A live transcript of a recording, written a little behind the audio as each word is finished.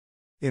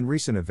In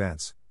recent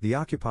events, the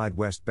occupied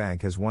West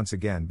Bank has once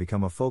again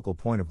become a focal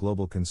point of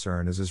global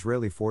concern as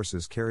Israeli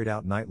forces carried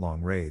out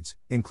night-long raids,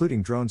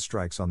 including drone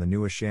strikes on the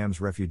New Shams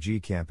refugee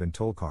camp in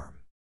Tulkarm.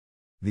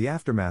 The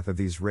aftermath of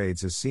these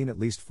raids has seen at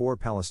least 4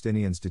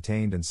 Palestinians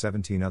detained and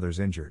 17 others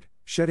injured,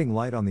 shedding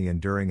light on the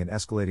enduring and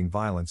escalating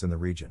violence in the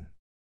region.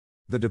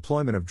 The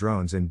deployment of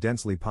drones in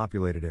densely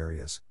populated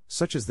areas,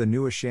 such as the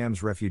New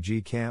Shams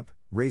refugee camp,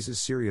 raises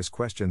serious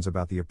questions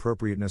about the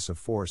appropriateness of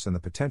force and the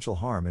potential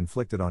harm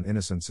inflicted on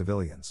innocent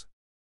civilians.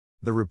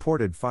 The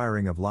reported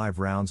firing of live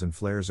rounds and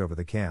flares over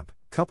the camp,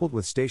 coupled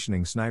with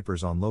stationing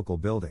snipers on local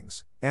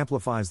buildings,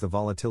 amplifies the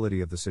volatility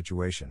of the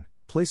situation,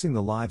 placing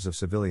the lives of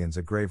civilians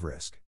at grave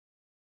risk.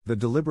 The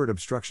deliberate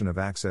obstruction of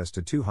access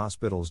to 2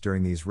 hospitals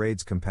during these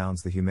raids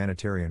compounds the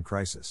humanitarian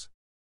crisis.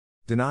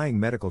 Denying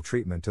medical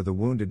treatment to the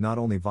wounded not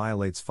only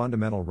violates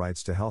fundamental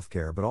rights to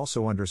healthcare but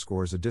also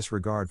underscores a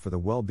disregard for the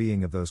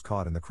well-being of those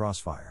caught in the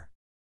crossfire.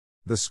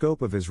 The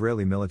scope of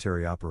Israeli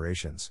military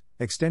operations,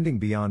 extending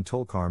beyond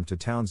Tulkarm to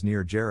towns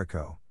near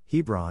Jericho,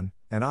 Hebron,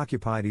 and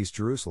occupied East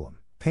Jerusalem,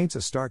 paints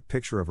a stark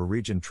picture of a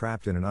region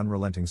trapped in an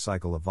unrelenting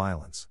cycle of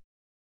violence.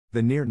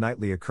 The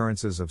near-nightly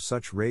occurrences of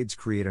such raids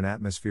create an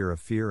atmosphere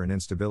of fear and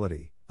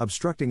instability,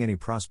 obstructing any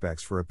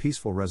prospects for a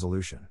peaceful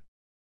resolution.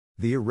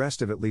 The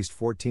arrest of at least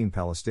 14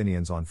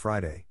 Palestinians on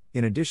Friday,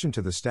 in addition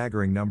to the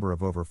staggering number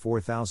of over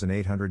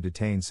 4,800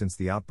 detained since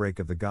the outbreak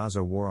of the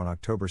Gaza war on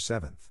October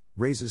 7,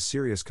 raises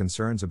serious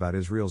concerns about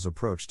Israel's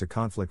approach to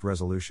conflict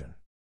resolution.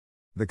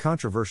 The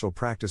controversial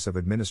practice of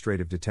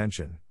administrative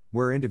detention,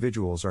 where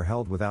individuals are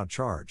held without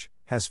charge,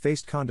 has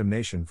faced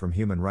condemnation from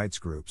human rights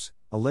groups,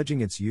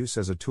 alleging its use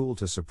as a tool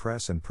to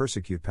suppress and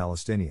persecute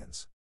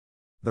Palestinians.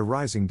 The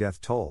rising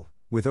death toll,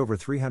 with over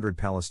 300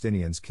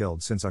 Palestinians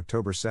killed since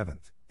October 7,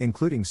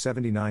 including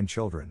 79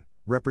 children,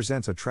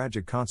 represents a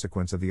tragic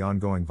consequence of the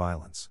ongoing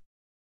violence.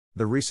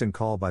 The recent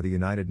call by the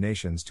United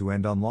Nations to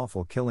end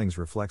unlawful killings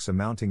reflects a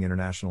mounting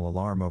international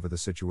alarm over the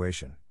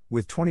situation,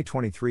 with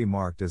 2023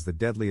 marked as the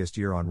deadliest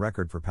year on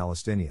record for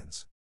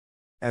Palestinians.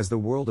 As the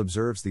world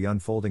observes the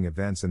unfolding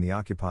events in the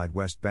occupied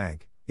West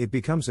Bank, it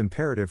becomes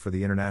imperative for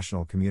the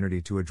international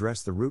community to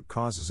address the root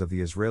causes of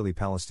the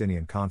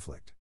Israeli-Palestinian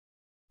conflict.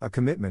 A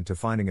commitment to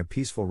finding a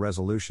peaceful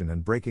resolution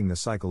and breaking the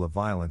cycle of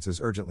violence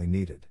is urgently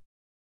needed.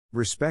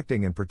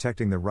 Respecting and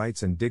protecting the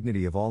rights and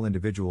dignity of all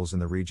individuals in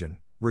the region,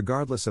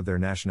 regardless of their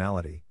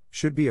nationality,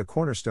 should be a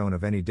cornerstone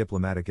of any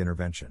diplomatic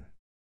intervention.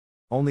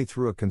 Only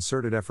through a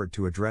concerted effort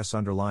to address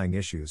underlying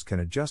issues can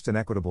a just and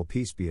equitable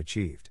peace be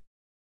achieved.